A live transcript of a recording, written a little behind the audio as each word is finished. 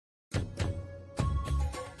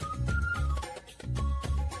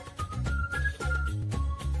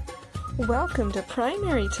Welcome to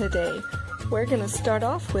Primary today. We're going to start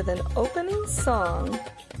off with an opening song.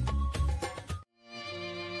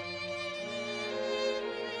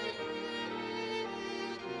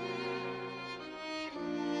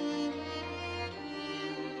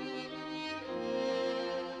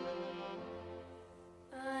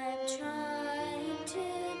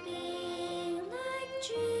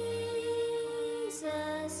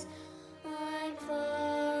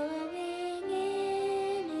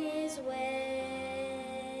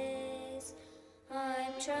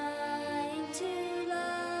 Trying to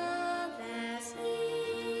love as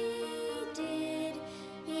He did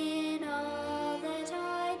in all that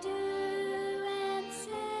I do and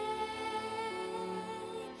say.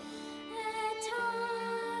 At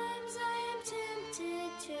times I am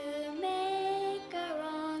tempted to make a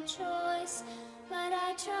wrong choice, but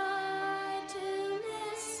I try to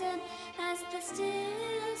listen as the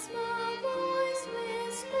still small voice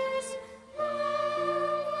whispers,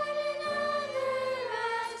 love one another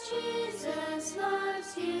as Jesus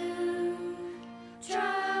loves you.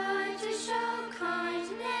 Try to show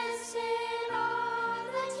kindness in all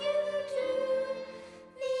that you do.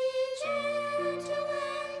 Be gentle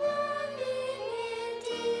and loving in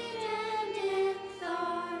deed and in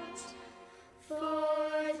thought.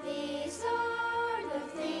 For these are the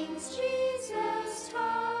things Jesus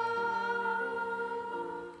taught.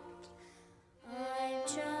 I'm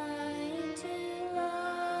trying to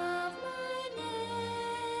love my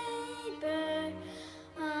neighbor.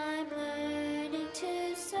 I'm learning to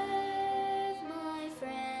serve my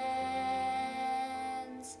friends.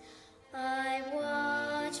 I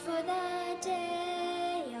watch for the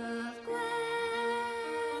day of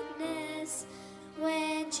gladness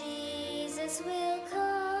when Jesus will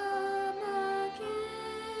come again.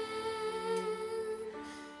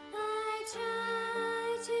 I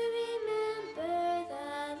try to remember the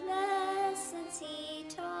lessons He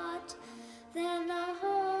taught. Then the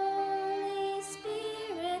Holy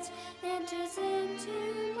Spirit enters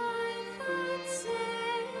into my thoughts,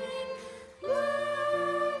 saying,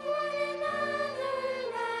 love one another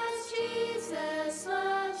as Jesus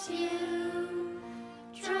loves you.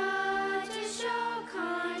 Try to show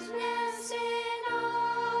kindness in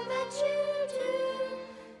all that you do.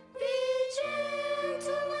 Be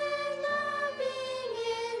gentle and loving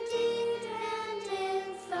in deed and in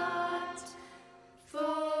thought.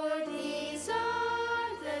 For these are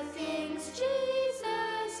the things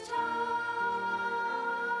Jesus taught.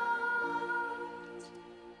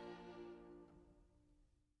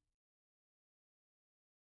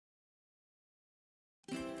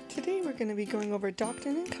 Today we're going to be going over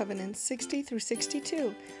Doctrine and Covenants 60 through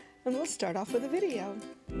 62, and we'll start off with a video.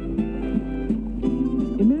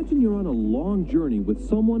 Imagine you're on a long journey with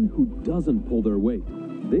someone who doesn't pull their weight.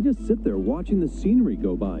 They just sit there watching the scenery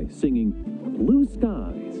go by, singing Blue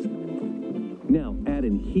Skies. Now add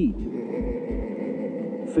in heat,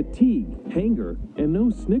 fatigue, hunger, and no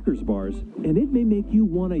Snickers bars, and it may make you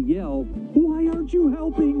want to yell, "Why aren't you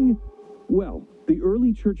helping?" Well, the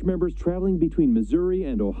early church members traveling between Missouri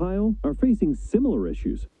and Ohio are facing similar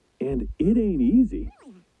issues, and it ain't easy.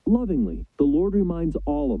 Lovingly, the Lord reminds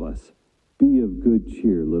all of us, "Be of good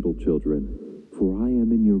cheer, little children, for I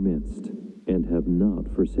am in your midst, and have not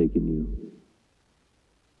forsaken you."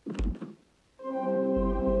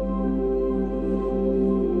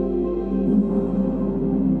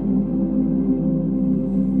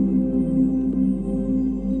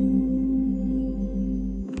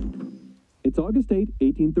 It's August 8,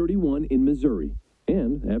 1831 in Missouri,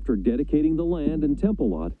 and after dedicating the land and temple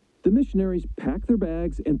lot, the missionaries pack their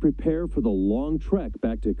bags and prepare for the long trek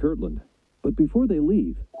back to Kirtland. But before they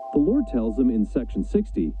leave, the Lord tells them in section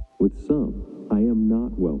 60, "With some, I am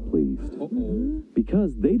not well pleased."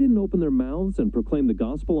 Because they didn't open their mouths and proclaim the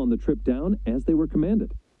gospel on the trip down as they were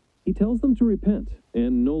commanded. He tells them to repent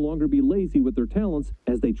and no longer be lazy with their talents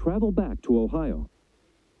as they travel back to Ohio.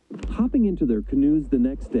 Hopping into their canoes the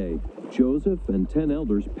next day, Joseph and 10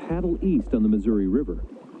 elders paddle east on the Missouri River.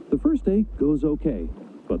 The first day goes okay,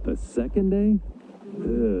 but the second day?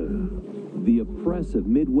 The oppressive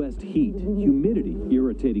Midwest heat, humidity,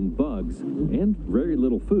 irritating bugs, and very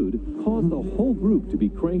little food caused the whole group to be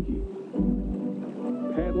cranky.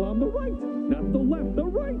 Paddle on the right, not the left, the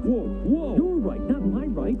right. Whoa, whoa. Your right, not my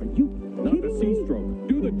right. Are you Not kidding the C me? stroke.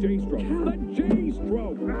 Do the J stroke. The J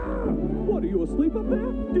stroke. Ah! What, are you asleep up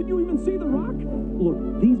there? Did you even see the rock?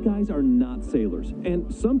 Look, these guys are not sailors,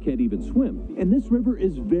 and some can't even swim. And this river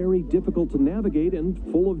is very difficult to navigate and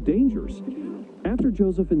full of dangers. After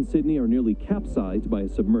Joseph and Sidney are nearly capsized by a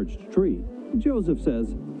submerged tree, Joseph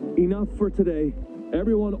says, "Enough for today.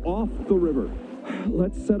 Everyone off the river.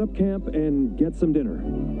 Let's set up camp and get some dinner."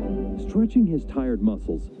 Stretching his tired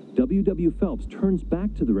muscles, W. Phelps turns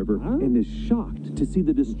back to the river and is shocked to see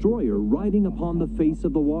the destroyer riding upon the face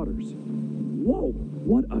of the waters. Whoa,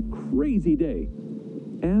 what a crazy day!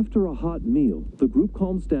 After a hot meal, the group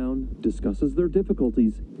calms down, discusses their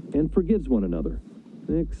difficulties, and forgives one another.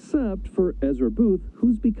 Except for Ezra Booth,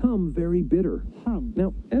 who's become very bitter.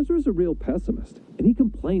 Now, Ezra's a real pessimist, and he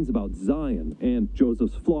complains about Zion and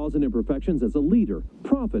Joseph's flaws and imperfections as a leader,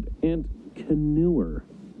 prophet, and canoeer.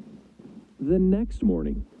 The next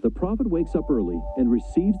morning, the prophet wakes up early and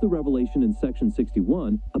receives the revelation in section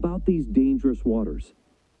 61 about these dangerous waters.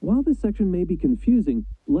 While this section may be confusing,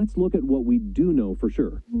 let's look at what we do know for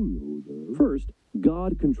sure. First,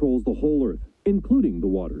 God controls the whole earth, including the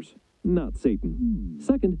waters, not Satan.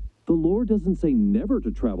 Second, the Lord doesn't say never to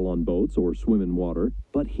travel on boats or swim in water,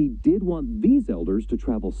 but he did want these elders to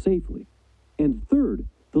travel safely. And third,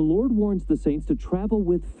 the Lord warns the saints to travel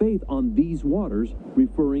with faith on these waters,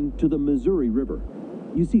 referring to the Missouri River.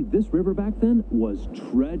 You see, this river back then was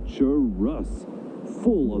treacherous,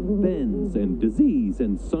 full of bends and disease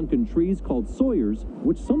and sunken trees called sawyers,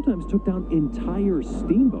 which sometimes took down entire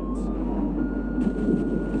steamboats.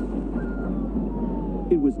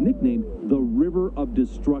 It was nicknamed the River of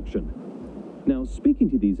Destruction. Now, speaking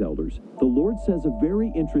to these elders, the Lord says a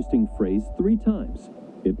very interesting phrase 3 times.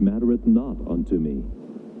 It mattereth not unto me.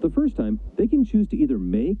 The first time, they can choose to either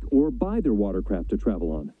make or buy their watercraft to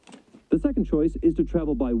travel on. The second choice is to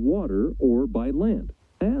travel by water or by land,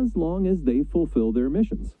 as long as they fulfill their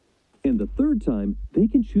missions. And the third time, they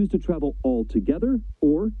can choose to travel all together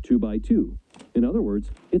or 2 by 2. In other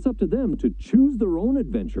words, it's up to them to choose their own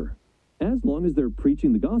adventure. As long as they're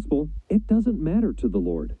preaching the gospel, it doesn't matter to the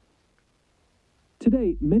Lord.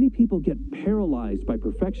 Today, many people get paralyzed by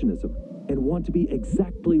perfectionism and want to be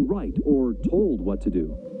exactly right or told what to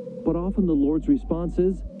do. But often the Lord's response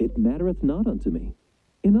is, it mattereth not unto me.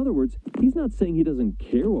 In other words, he's not saying he doesn't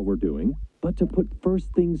care what we're doing, but to put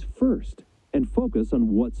first things first and focus on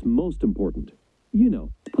what's most important. You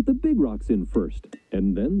know, put the big rocks in first,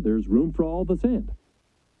 and then there's room for all the sand.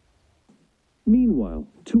 Meanwhile,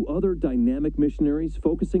 2 other dynamic missionaries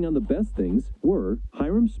focusing on the best things were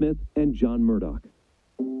Hiram Smith and John Murdoch.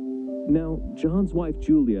 Now, John's wife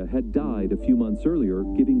Julia had died a few months earlier,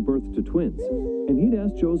 giving birth to twins, and he'd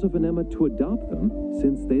asked Joseph and Emma to adopt them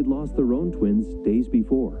since they'd lost their own twins days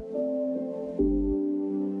before.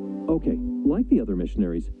 Okay, like the other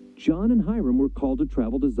missionaries, John and Hiram were called to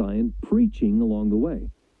travel to Zion preaching along the way.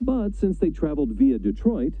 But since they traveled via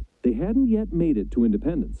Detroit, they hadn't yet made it to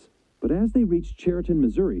Independence. But as they reached Chariton,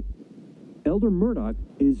 Missouri, Elder Murdoch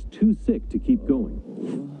is too sick to keep going.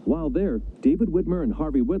 While there, David Whitmer and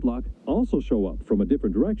Harvey Whitlock also show up from a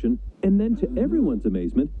different direction, and then to everyone's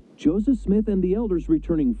amazement, Joseph Smith and the elders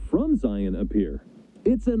returning from Zion appear.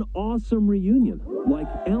 It's an awesome reunion, like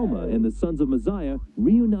Alma and the sons of Messiah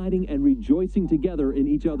reuniting and rejoicing together in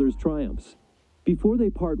each other's triumphs. Before they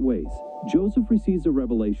part ways, Joseph receives a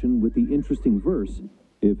revelation with the interesting verse,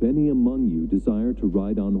 "If any among you desire to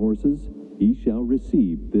ride on horses, he shall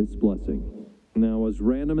receive this blessing." Now, as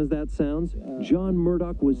random as that sounds, John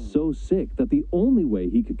Murdoch was so sick that the only way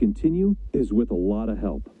he could continue is with a lot of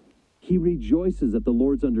help. He rejoices at the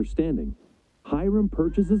Lord's understanding. Hiram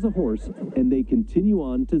purchases a horse, and they continue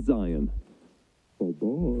on to Zion. Oh,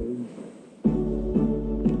 boy.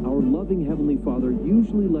 Our loving Heavenly Father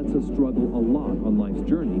usually lets us struggle a lot on life's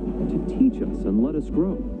journey to teach us and let us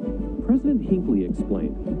grow. President Hinckley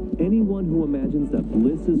explained, anyone who imagines that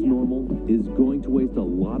bliss is normal is going to waste a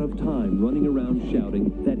lot of time running around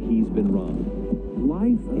shouting that he's been wrong.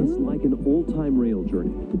 Life is like an old-time rail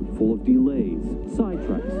journey, full of delays,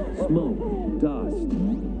 sidetracks, smoke, dust,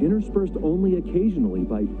 interspersed only occasionally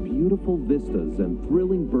by beautiful vistas and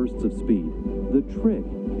thrilling bursts of speed. The trick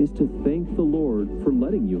is to thank the Lord for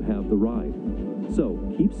letting you have the ride. So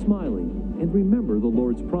keep smiling and remember the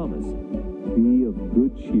Lord's promise. Be of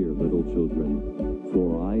good cheer, little children,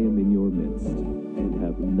 for I am in your midst and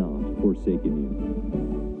have not forsaken you.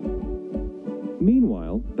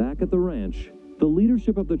 Meanwhile, back at the ranch, the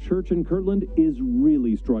leadership of the church in Kirtland is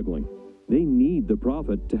really struggling. They need the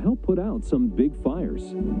prophet to help put out some big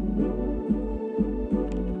fires.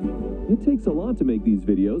 It takes a lot to make these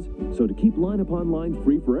videos, so to keep Line Upon Line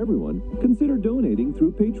free for everyone, consider donating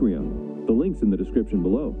through Patreon. The link's in the description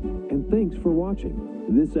below. And thanks for watching.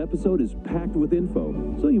 This episode is packed with info,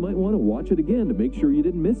 so you might want to watch it again to make sure you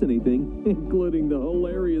didn't miss anything, including the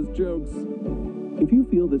hilarious jokes. If you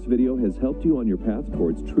feel this video has helped you on your path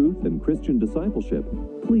towards truth and Christian discipleship,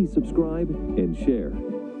 please subscribe and share.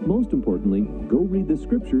 Most importantly, go read the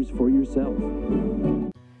scriptures for yourself.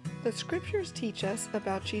 The scriptures teach us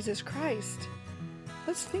about Jesus Christ.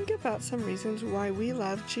 Let's think about some reasons why we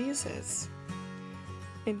love Jesus.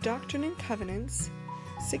 In Doctrine and Covenants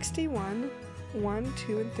 61, 1,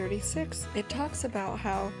 2, and 36, it talks about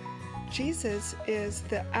how Jesus is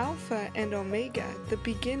the Alpha and Omega, the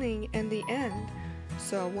beginning and the end.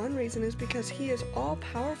 So one reason is because he is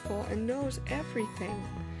all-powerful and knows everything.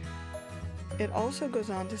 It also goes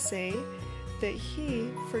on to say that he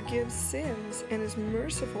forgives sins and is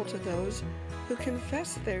merciful to those who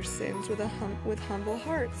confess their sins with humble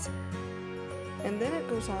hearts. And then it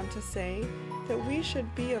goes on to say that we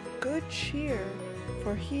should be of good cheer,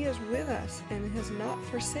 for he is with us and has not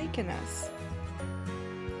forsaken us.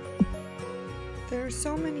 There are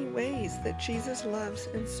so many ways that Jesus loves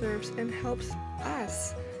and serves and helps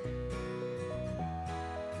us.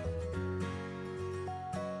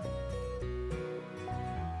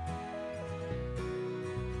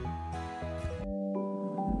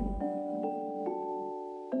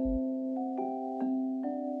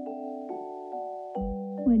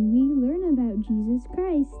 When we learn about Jesus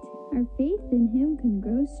Christ, our faith in him can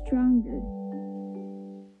grow stronger.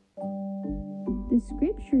 The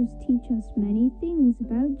scriptures teach us many things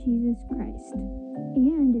about Jesus Christ,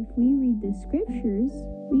 and if we read the scriptures,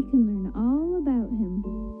 we can learn all about him.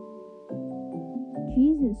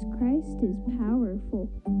 Jesus Christ is powerful.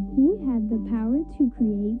 He had the power to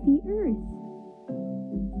create the earth.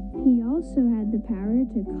 He also had the power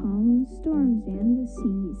to calm the storms and the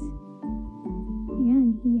seas.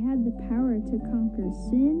 And he had the power to conquer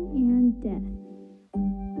sin and death.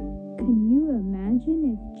 Can you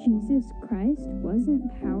imagine if Jesus Christ wasn't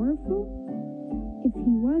powerful? If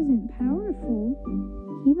he wasn't powerful,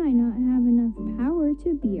 he might not have enough power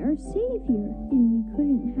to be our Savior, and we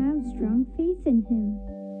couldn't have strong faith in him.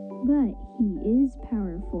 But he is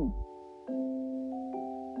powerful.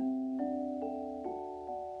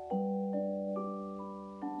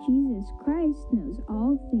 Jesus Christ knows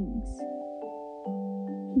all things.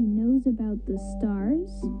 He knows about the stars.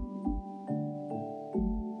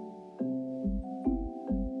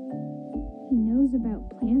 He knows about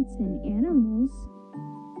plants and animals.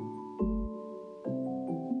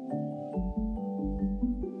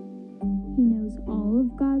 He knows all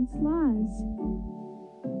of God's laws.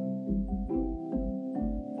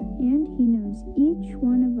 And he knows each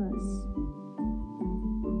one of us.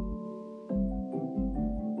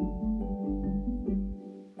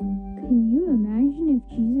 Can you imagine if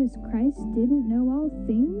Jesus Christ didn't know all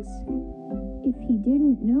things? If he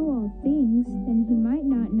didn't know all things, then he might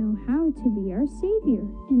not know how to be our Savior,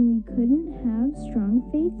 and we couldn't have strong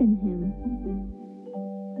faith in him.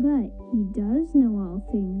 But he does know all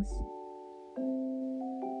things.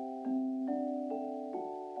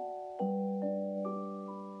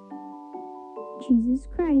 Jesus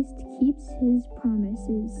Christ keeps his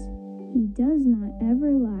promises. He does not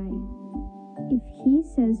ever lie. If he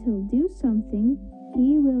says he'll do something,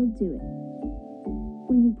 he will do it.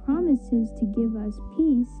 When he promises to give us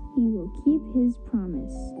peace, he will keep his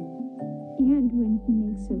promise. And when he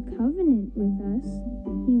makes a covenant with us,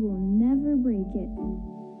 he will never break it.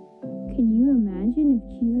 Can you imagine if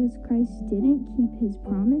Jesus Christ didn't keep his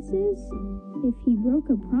promises? If he broke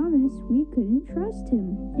a promise, we couldn't trust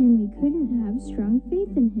him, and we couldn't have strong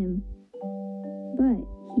faith in him. But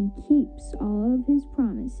he keeps all of his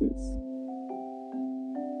promises.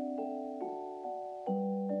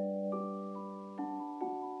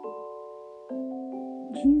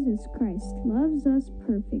 Jesus Christ loves us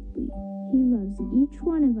perfectly. He loves each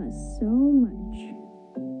one of us so much.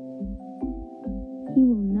 He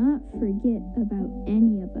will not forget about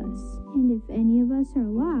any of us, and if any of us are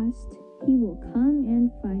lost, he will come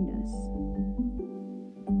and find us.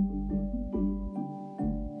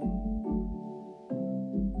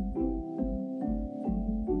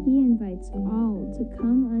 He invites all to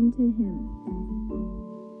come unto him.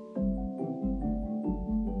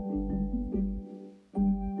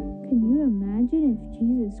 Can you imagine if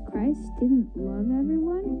Jesus Christ didn't love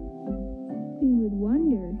everyone? We would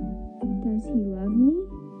wonder, does he love me?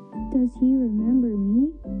 Does he remember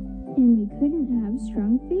me? And we couldn't have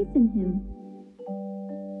strong faith in him.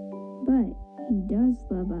 But he does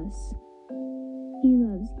love us. He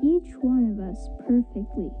loves each one of us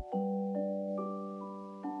perfectly.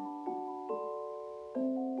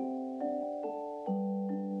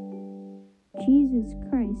 Jesus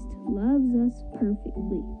Christ loves us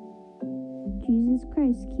perfectly. Jesus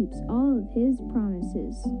Christ keeps all of his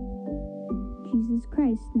promises. Jesus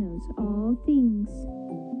Christ knows all things.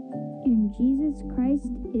 And Jesus Christ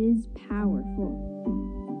is powerful.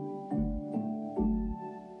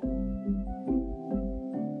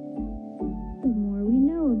 The more we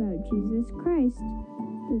know about Jesus Christ,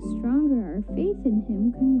 the stronger our faith in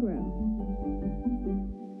Him can grow.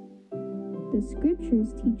 The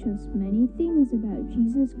Scriptures teach us many things about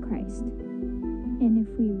Jesus Christ, and if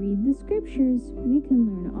we read the Scriptures, we can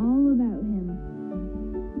learn all about Him.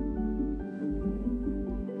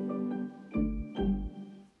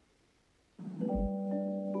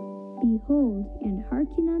 Behold, and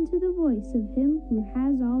hearken unto the voice of Him who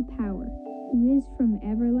has all power, who is from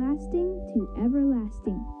everlasting to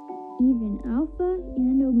everlasting, even Alpha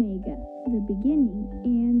and Omega, the beginning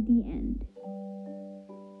and the end.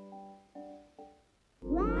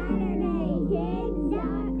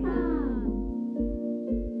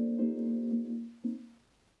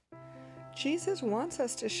 Jesus wants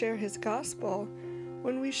us to share His gospel.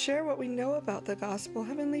 When we share what we know about the gospel,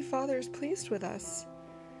 Heavenly Father is pleased with us.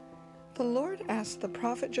 The Lord asked the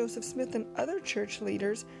prophet Joseph Smith and other church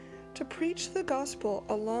leaders to preach the gospel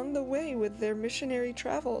along the way with their missionary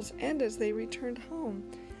travels and as they returned home.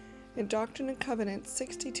 In Doctrine and Covenants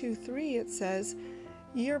 62:3 it says,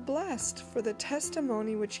 "Ye are blessed, for the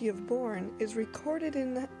testimony which ye have borne is recorded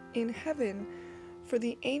in heaven for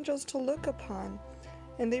the angels to look upon,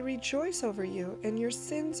 and they rejoice over you, and your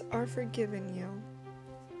sins are forgiven you."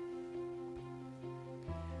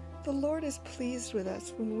 The Lord is pleased with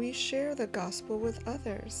us when we share the gospel with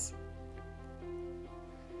others.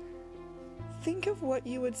 Think of what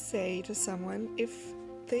you would say to someone if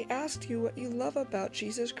they asked you what you love about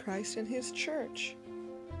Jesus Christ and His church.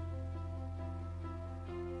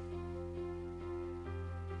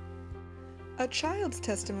 A child's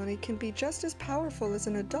testimony can be just as powerful as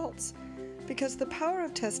an adult's, because the power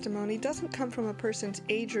of testimony doesn't come from a person's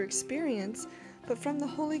age or experience, but from the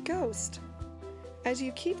Holy Ghost. As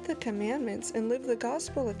you keep the commandments and live the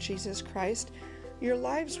gospel of Jesus Christ, your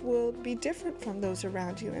lives will be different from those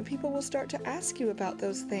around you, and people will start to ask you about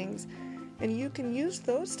those things, and you can use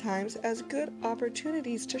those times as good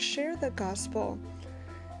opportunities to share the gospel.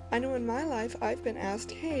 I know in my life I've been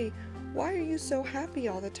asked, "Hey, why are you so happy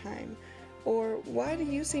all the time?" Or, "Why do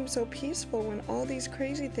you seem so peaceful when all these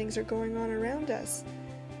crazy things are going on around us?"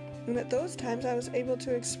 And at those times I was able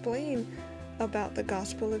to explain about the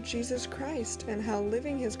gospel of Jesus Christ and how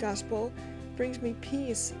living His gospel brings me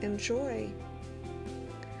peace and joy.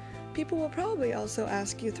 People will probably also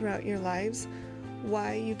ask you throughout your lives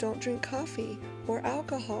why you don't drink coffee or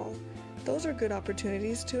alcohol. Those are good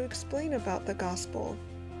opportunities to explain about the gospel.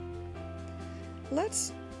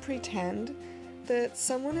 Let's pretend that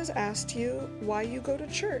someone has asked you why you go to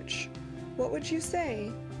church. What would you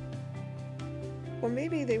say? Or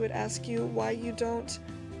maybe they would ask you why you don't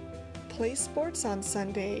play sports on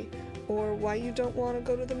Sunday, or why you don't want to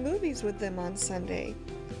go to the movies with them on Sunday.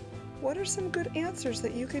 What are some good answers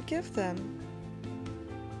that you could give them?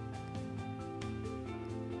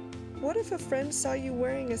 What if a friend saw you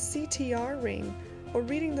wearing a CTR ring or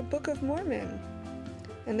reading the Book of Mormon,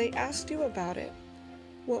 and they asked you about it?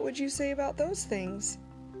 What would you say about those things?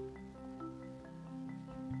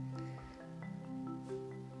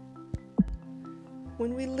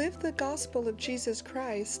 When we live the gospel of Jesus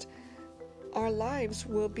Christ, our lives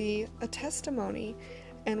will be a testimony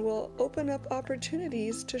and will open up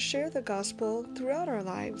opportunities to share the gospel throughout our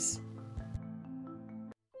lives.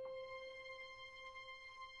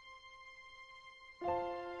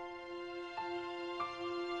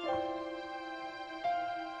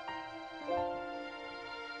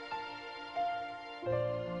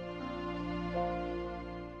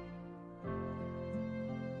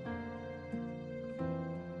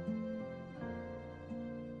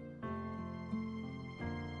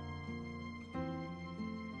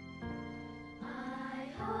 I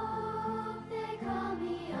hope they call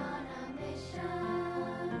me on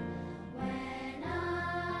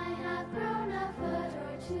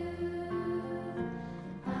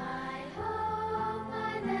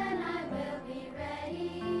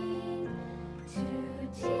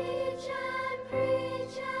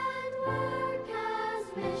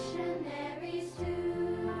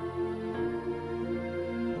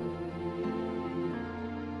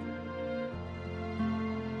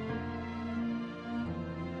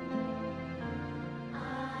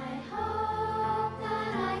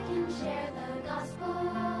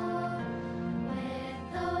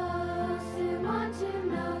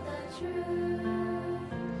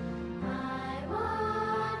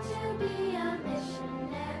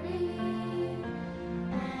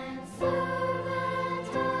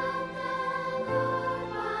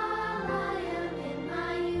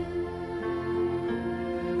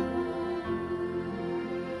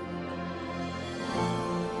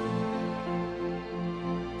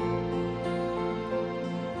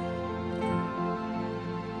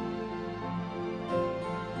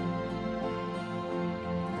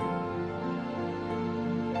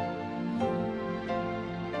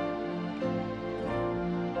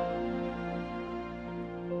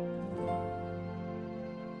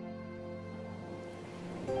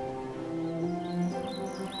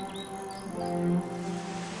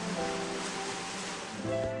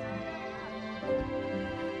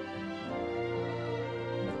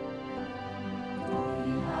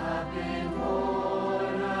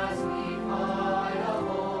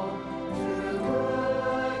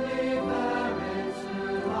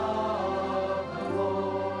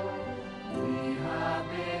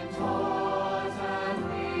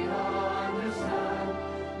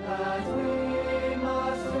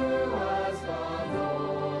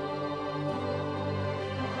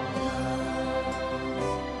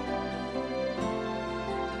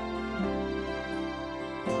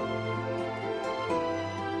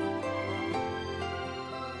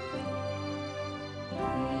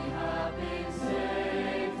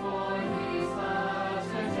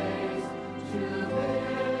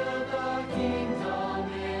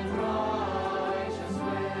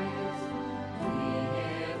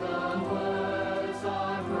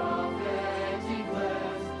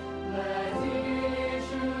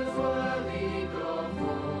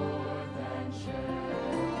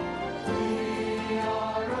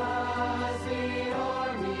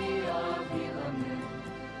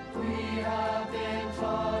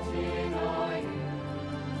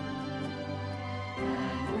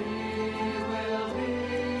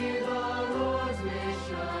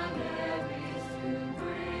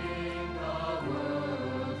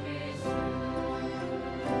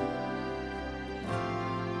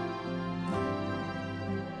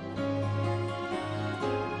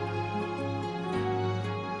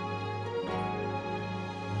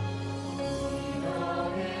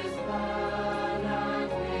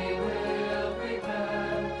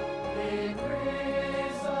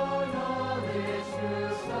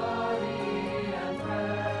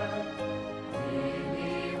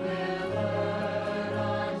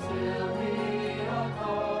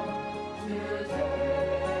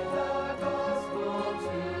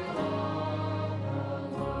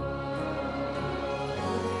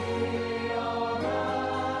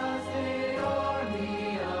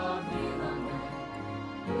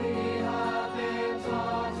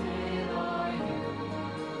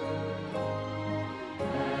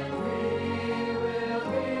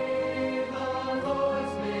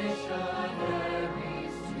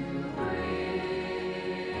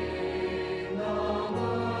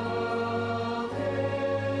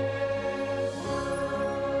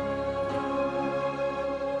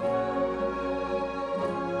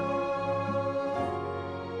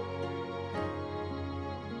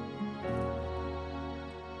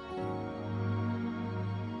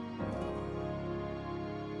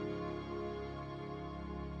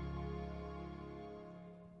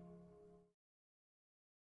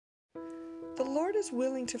The Lord is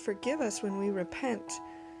willing to forgive us when we repent.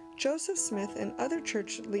 Joseph Smith and other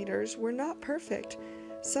church leaders were not perfect.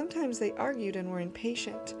 Sometimes they argued and were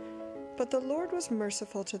impatient. But the Lord was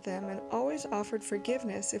merciful to them and always offered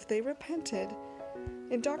forgiveness if they repented.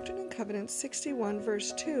 In Doctrine and Covenants 61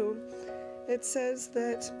 verse 2, it says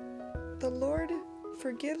that the Lord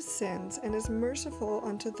forgives sins and is merciful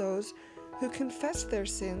unto those who confess their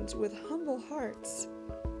sins with humble hearts.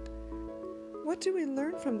 What do we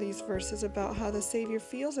learn from these verses about how the Savior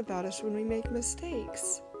feels about us when we make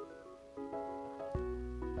mistakes?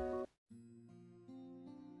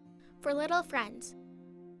 For Little Friends,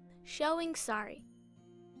 Showing Sorry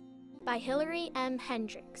by Hilary M.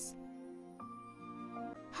 Hendricks.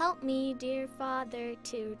 Help me, dear Father,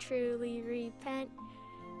 to truly repent,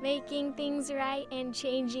 making things right and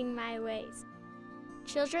changing my ways.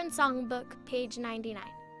 Children's Songbook, page 99.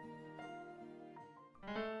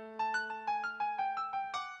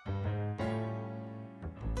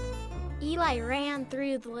 Eli ran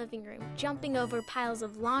through the living room, jumping over piles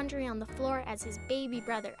of laundry on the floor as his baby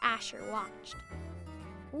brother Asher watched.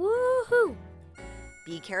 Woohoo!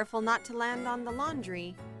 Be careful not to land on the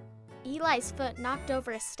laundry. Eli's foot knocked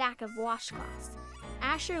over a stack of washcloths.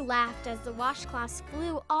 Asher laughed as the washcloths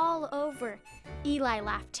flew all over. Eli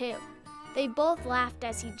laughed too. They both laughed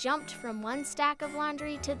as he jumped from one stack of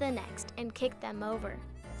laundry to the next and kicked them over.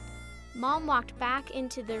 Mom walked back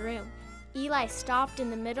into the room. Eli stopped in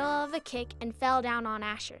the middle of a kick and fell down on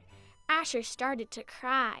Asher. Asher started to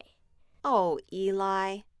cry. Oh,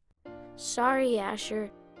 Eli. Sorry, Asher.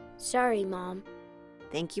 Sorry, Mom.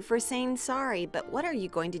 Thank you for saying sorry, but what are you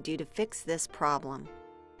going to do to fix this problem?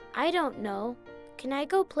 I don't know. Can I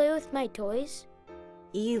go play with my toys?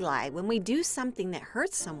 Eli, when we do something that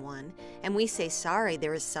hurts someone and we say sorry,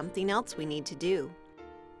 there is something else we need to do.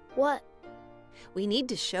 What? We need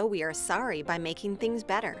to show we are sorry by making things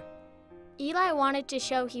better. Eli wanted to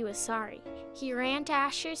show he was sorry. He ran to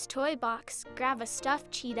Asher's toy box, grabbed a stuffed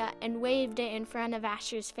cheetah, and waved it in front of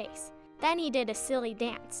Asher's face. Then he did a silly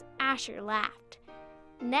dance. Asher laughed.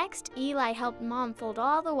 Next, Eli helped Mom fold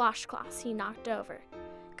all the washcloths he knocked over.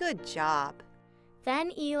 Good job.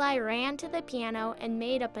 Then Eli ran to the piano and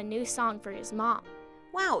made up a new song for his mom.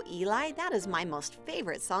 Wow, Eli, that is my most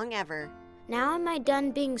favorite song ever. Now am I done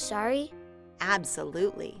being sorry?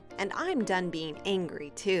 Absolutely. And I'm done being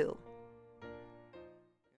angry too.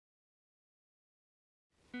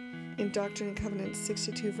 In Doctrine and Covenants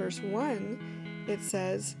 62 verse 1, it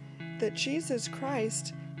says that Jesus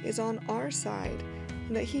Christ is on our side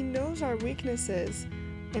and that he knows our weaknesses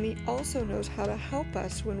and he also knows how to help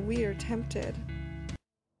us when we are tempted.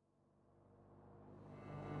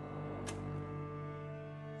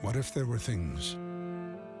 What if there were things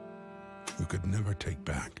you could never take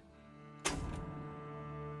back?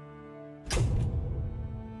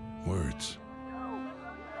 Words,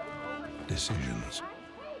 decisions,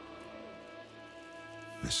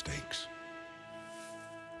 mistakes.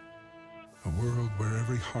 A world where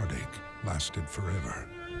every heartache lasted forever,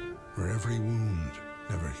 where every wound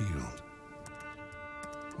never healed.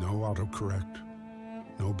 No autocorrect,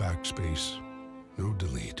 no backspace, no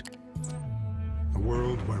delete. A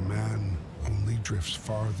world where man only drifts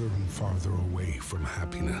farther and farther away from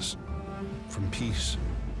happiness, from peace,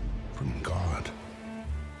 from God.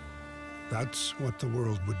 That's what the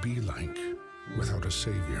world would be like without a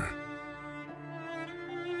savior.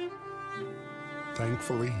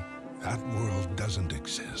 Thankfully, that world doesn't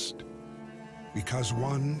exist. Because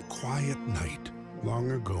one quiet night,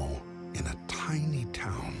 long ago, in a tiny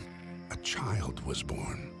town, a child was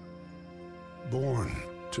born. Born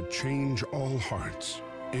to change all hearts,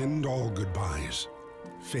 end all goodbyes,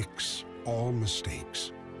 fix all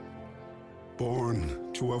mistakes.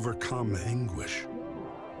 Born to overcome anguish,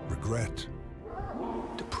 regret,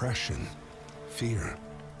 depression, fear.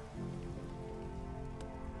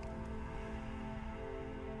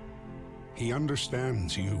 He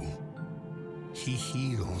understands you. He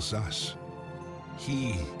heals us.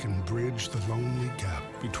 He can bridge the lonely gap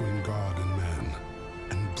between God and man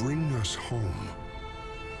and bring us home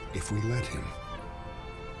if we let him,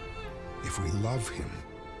 if we love him,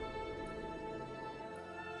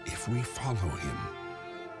 if we follow him.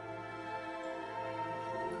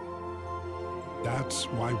 That's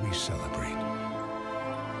why we celebrate.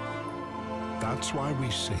 That's why we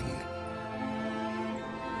sing.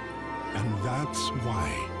 And that's why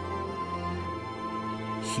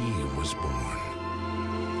he was born.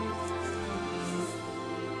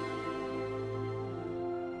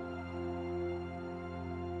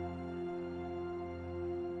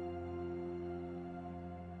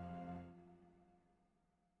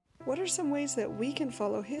 What are some ways that we can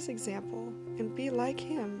follow his example and be like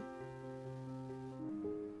him?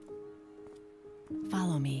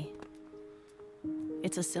 Follow me.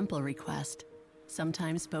 It's a simple request,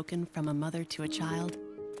 sometimes spoken from a mother to a child,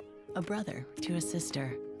 a brother to a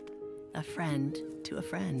sister, a friend to a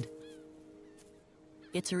friend.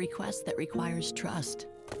 It's a request that requires trust,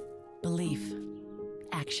 belief,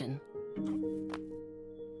 action.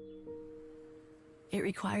 It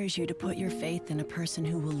requires you to put your faith in a person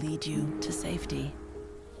who will lead you to safety,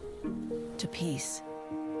 to peace.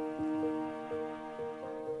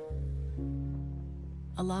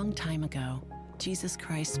 A long time ago, Jesus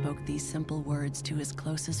Christ spoke these simple words to his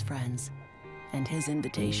closest friends, and his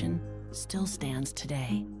invitation still stands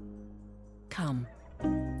today. Come,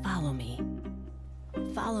 follow me.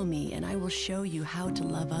 Follow me, and I will show you how to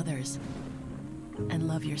love others and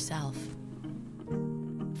love yourself.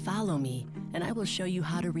 Follow me, and I will show you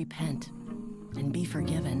how to repent and be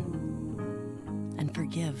forgiven and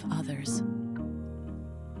forgive others.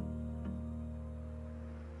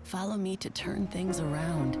 Follow me to turn things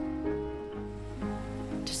around,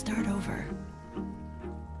 to start over,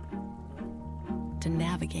 to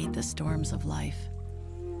navigate the storms of life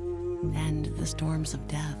and the storms of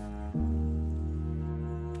death.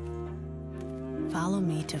 Follow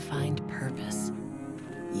me to find purpose,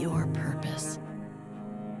 your purpose,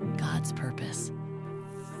 God's purpose.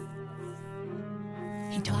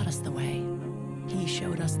 He taught us the way. He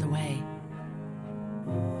showed us the way.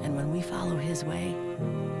 And when we follow his way,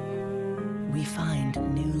 we find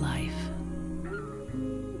new life.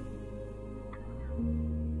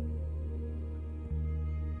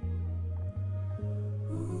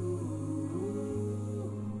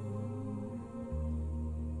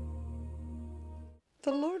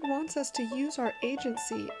 The Lord wants us to use our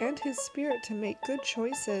agency and His Spirit to make good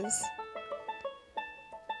choices.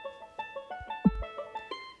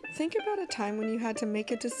 Think about a time when you had to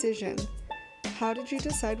make a decision. How did you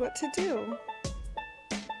decide what to do?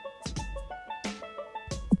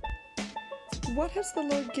 What has the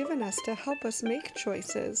Lord given us to help us make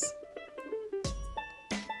choices?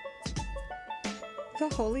 The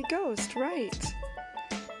Holy Ghost, right?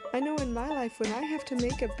 I know in my life when I have to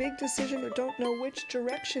make a big decision or don't know which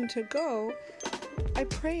direction to go, I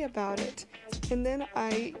pray about it, and then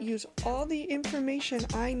I use all the information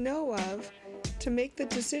I know of to make the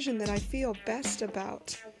decision that I feel best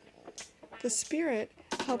about. The Spirit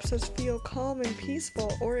helps us feel calm and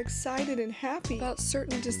peaceful or excited and happy about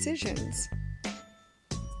certain decisions.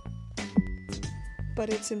 But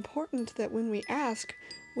it's important that when we ask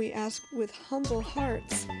with humble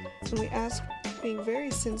hearts, and we ask being very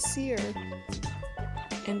sincere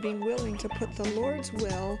and being willing to put the Lord's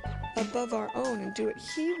will above our own and do what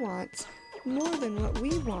He wants more than what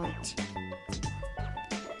we want.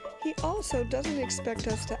 He also doesn't expect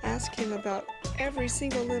us to ask Him about every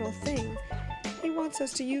single little thing. He wants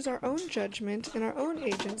us to use our own judgment and our own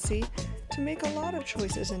agency to make a lot of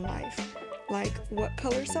choices in life, like what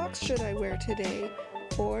color socks should I wear today,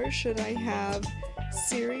 or should I have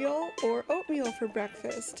cereal or oatmeal for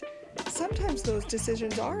breakfast? Sometimes those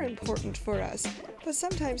decisions are important for us, but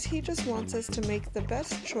sometimes He just wants us to make the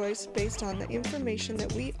best choice based on the information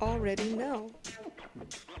that we already know.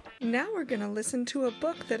 Now we're going to listen to a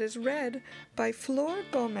book that is read by Flor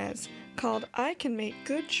Gomez called I Can Make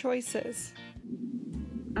Good Choices.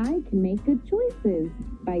 I Can Make Good Choices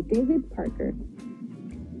by David Parker.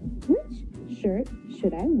 Which shirt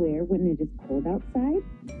should I wear when it is cold outside?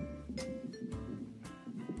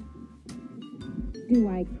 Do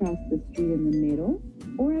I cross the street in the middle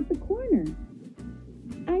or at the corner?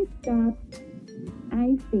 I stop.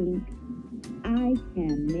 I think. I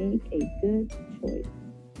can make a good choice.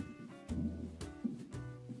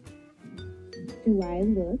 Do I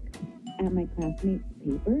look at my classmate's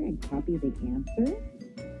paper and copy the answer?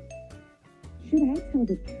 Should I tell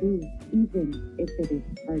the truth even if it is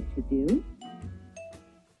hard to do?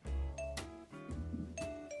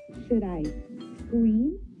 Should I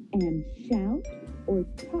scream and shout or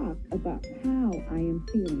talk about how I am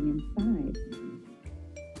feeling inside?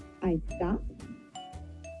 I stop.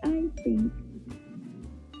 I think.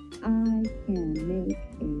 I can make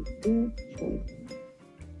a good choice.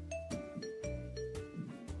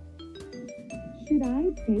 Should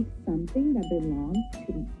I take something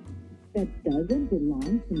that doesn't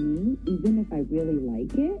belong to me, even if I really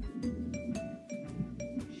like it?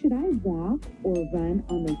 Should I walk or run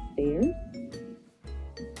on the stairs?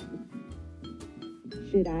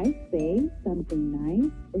 Should I say something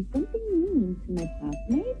nice or something mean to my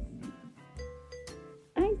classmates?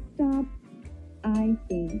 I stop. I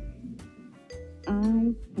think.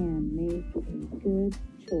 I can make a good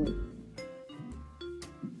choice.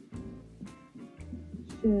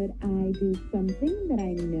 Should I do something that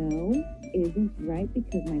I know isn't right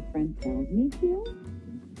because my friend tells me to?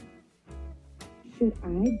 Should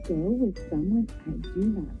I go with someone I do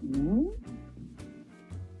not know?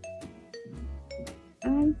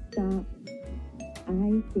 I stop.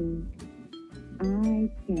 I think. I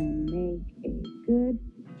can make a good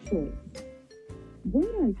choice. What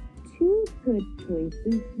are 2 good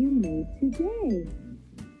choices you made today?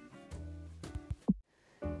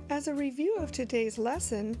 As a review of today's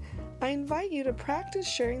lesson, I invite you to practice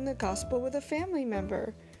sharing the gospel with a family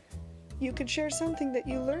member. You could share something that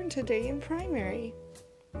you learned today in primary.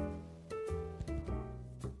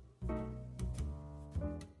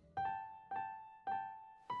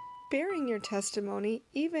 Bearing your testimony,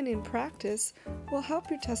 even in practice, will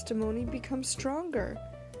help your testimony become stronger.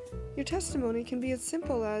 Your testimony can be as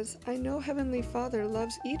simple as, I know Heavenly Father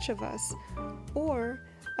loves each of us, or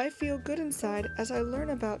I feel good inside as I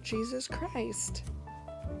learn about Jesus Christ.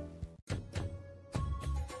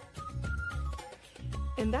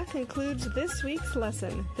 And that concludes this week's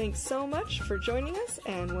lesson. Thanks so much for joining us,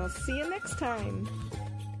 and we'll see you next time.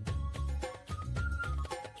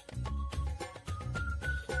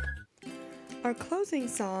 Our closing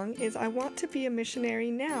song is I Want to Be a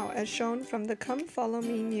Missionary Now, as shown from the Come Follow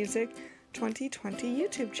Me Music 2020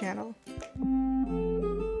 YouTube channel.